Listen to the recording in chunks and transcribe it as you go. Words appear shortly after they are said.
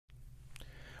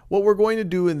What we're going to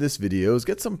do in this video is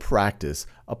get some practice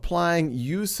applying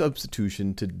u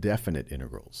substitution to definite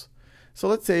integrals. So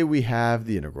let's say we have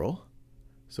the integral.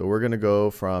 So we're going to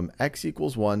go from x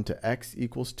equals 1 to x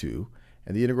equals 2.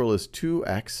 And the integral is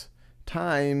 2x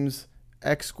times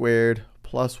x squared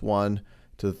plus 1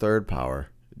 to the third power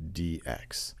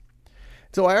dx.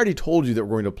 So I already told you that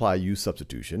we're going to apply u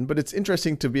substitution, but it's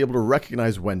interesting to be able to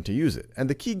recognize when to use it. And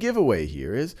the key giveaway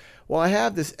here is, well, I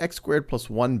have this x squared plus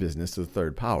 1 business to the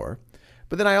third power,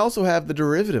 but then I also have the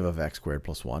derivative of x squared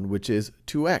plus 1, which is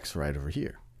 2x right over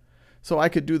here. So I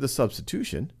could do the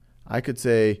substitution. I could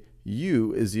say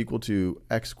u is equal to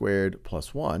x squared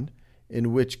plus 1,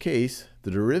 in which case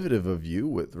the derivative of u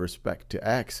with respect to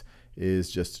x is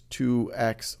just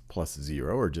 2x plus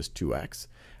 0, or just 2x.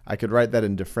 I could write that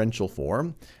in differential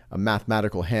form. A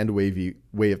mathematical hand-wavy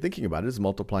way of thinking about it is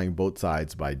multiplying both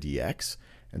sides by dx.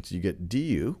 And so you get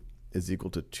du is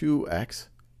equal to 2x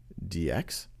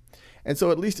dx. And so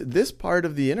at least this part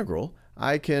of the integral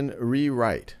I can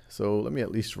rewrite. So let me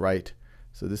at least write.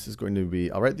 So this is going to be,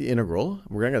 I'll write the integral.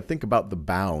 We're going to think about the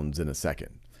bounds in a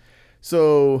second.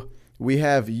 So we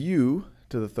have u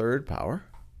to the third power.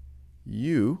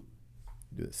 U,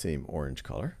 do the same orange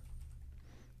color.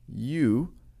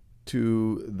 U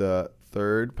to the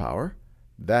third power.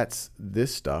 That's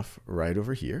this stuff right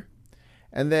over here.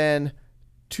 And then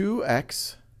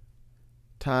 2x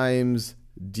times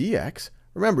dx.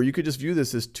 Remember, you could just view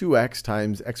this as 2x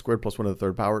times x squared plus 1 to the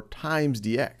third power times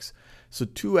dx. So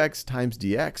 2x times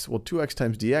dx, well, 2x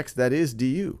times dx, that is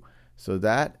du. So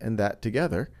that and that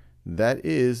together, that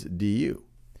is du.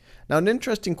 Now, an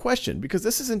interesting question, because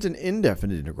this isn't an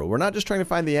indefinite integral. We're not just trying to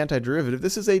find the antiderivative.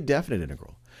 This is a definite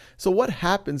integral. So what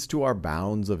happens to our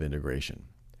bounds of integration?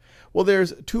 Well,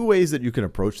 there's two ways that you can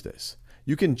approach this.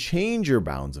 You can change your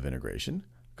bounds of integration,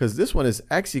 because this one is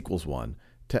x equals 1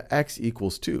 to x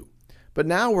equals 2. But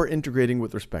now we're integrating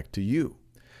with respect to u.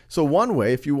 So one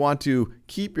way, if you want to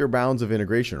keep your bounds of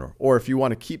integration, or if you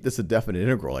want to keep this a definite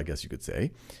integral, I guess you could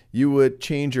say, you would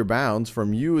change your bounds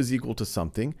from u is equal to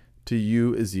something to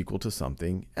u is equal to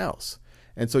something else.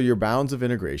 And so your bounds of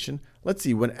integration, let's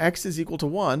see, when x is equal to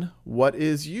 1, what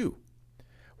is u?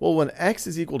 Well, when x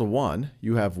is equal to 1,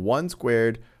 you have 1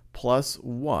 squared plus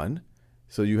 1,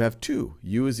 so you have 2.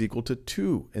 U is equal to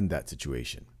 2 in that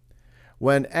situation.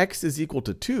 When x is equal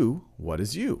to 2, what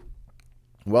is u?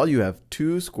 Well, you have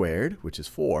 2 squared, which is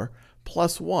 4,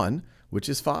 plus 1, which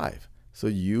is 5. So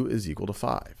u is equal to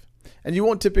 5. And you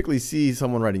won't typically see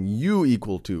someone writing u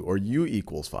equal to or u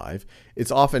equals 5.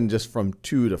 It's often just from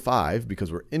 2 to 5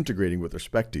 because we're integrating with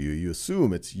respect to u. You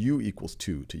assume it's u equals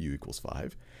 2 to u equals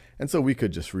 5. And so we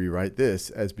could just rewrite this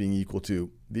as being equal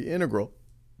to the integral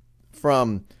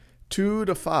from 2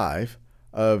 to 5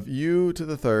 of u to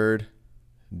the third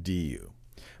du.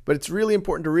 But it's really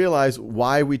important to realize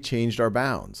why we changed our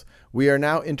bounds. We are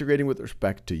now integrating with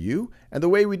respect to u, and the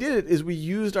way we did it is we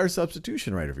used our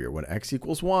substitution right over here. When x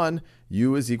equals 1,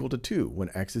 u is equal to 2.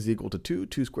 When x is equal to 2,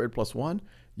 2 squared plus 1,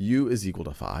 u is equal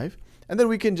to 5. And then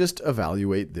we can just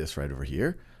evaluate this right over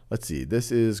here. Let's see,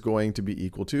 this is going to be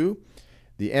equal to,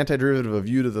 the antiderivative of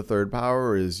u to the third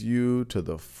power is u to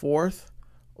the fourth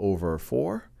over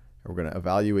 4. And we're going to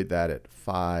evaluate that at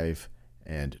 5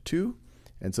 and 2.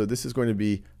 And so this is going to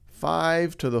be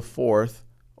 5 to the fourth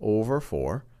over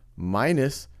 4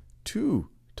 minus 2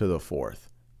 to the fourth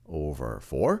over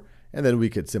 4. And then we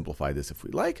could simplify this if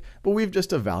we like, but we've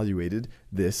just evaluated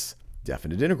this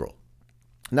definite integral.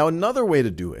 Now, another way to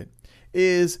do it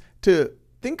is to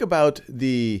think about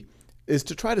is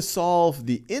to try to solve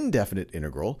the indefinite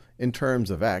integral in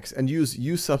terms of x and use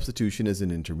u substitution as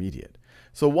an intermediate.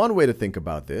 So one way to think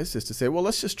about this is to say, well,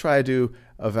 let's just try to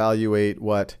evaluate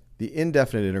what the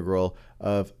indefinite integral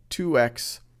of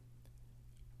 2x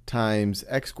times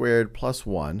x squared plus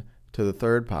 1 to the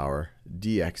third power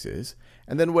dx is.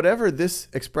 And then whatever this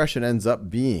expression ends up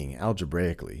being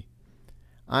algebraically,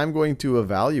 I'm going to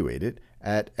evaluate it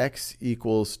at x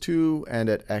equals 2 and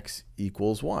at x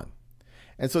equals 1.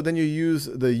 And so then you use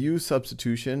the u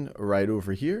substitution right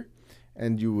over here,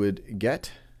 and you would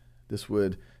get, this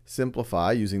would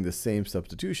simplify using the same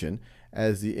substitution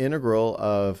as the integral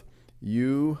of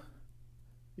u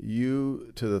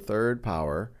to the third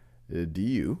power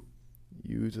du,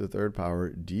 u to the third power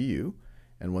du.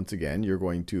 And once again, you're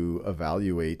going to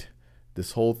evaluate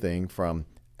this whole thing from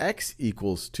x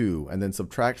equals 2, and then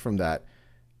subtract from that,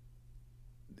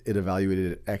 it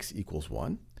evaluated at x equals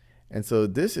 1. And so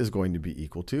this is going to be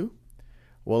equal to,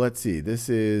 well, let's see, this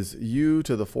is u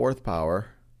to the fourth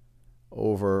power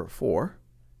over 4.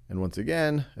 And once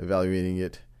again, evaluating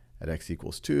it at x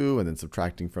equals 2, and then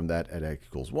subtracting from that at x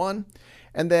equals 1.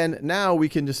 And then now we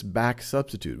can just back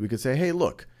substitute. We could say, hey,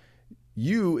 look,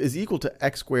 u is equal to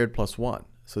x squared plus 1.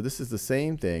 So this is the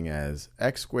same thing as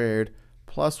x squared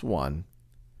plus 1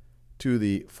 to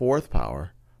the 4th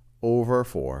power over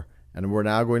 4. And we're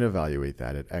now going to evaluate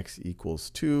that at x equals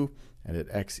 2 and at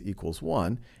x equals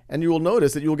 1. And you will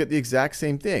notice that you will get the exact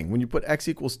same thing. When you put x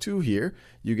equals 2 here,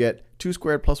 you get 2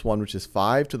 squared plus 1, which is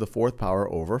 5 to the 4th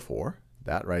power over 4.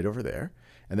 That right over there.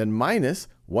 And then minus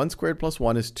 1 squared plus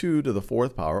 1 is 2 to the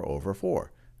 4th power over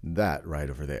 4. That right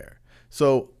over there.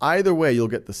 So either way, you'll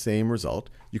get the same result.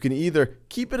 You can either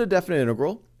keep it a definite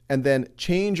integral and then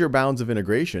change your bounds of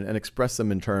integration and express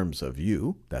them in terms of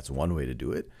u. That's one way to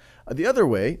do it. The other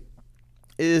way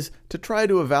is to try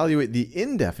to evaluate the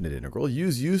indefinite integral.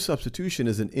 Use u substitution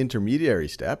as an intermediary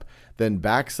step, then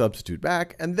back substitute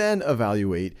back, and then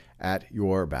evaluate at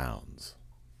your bounds.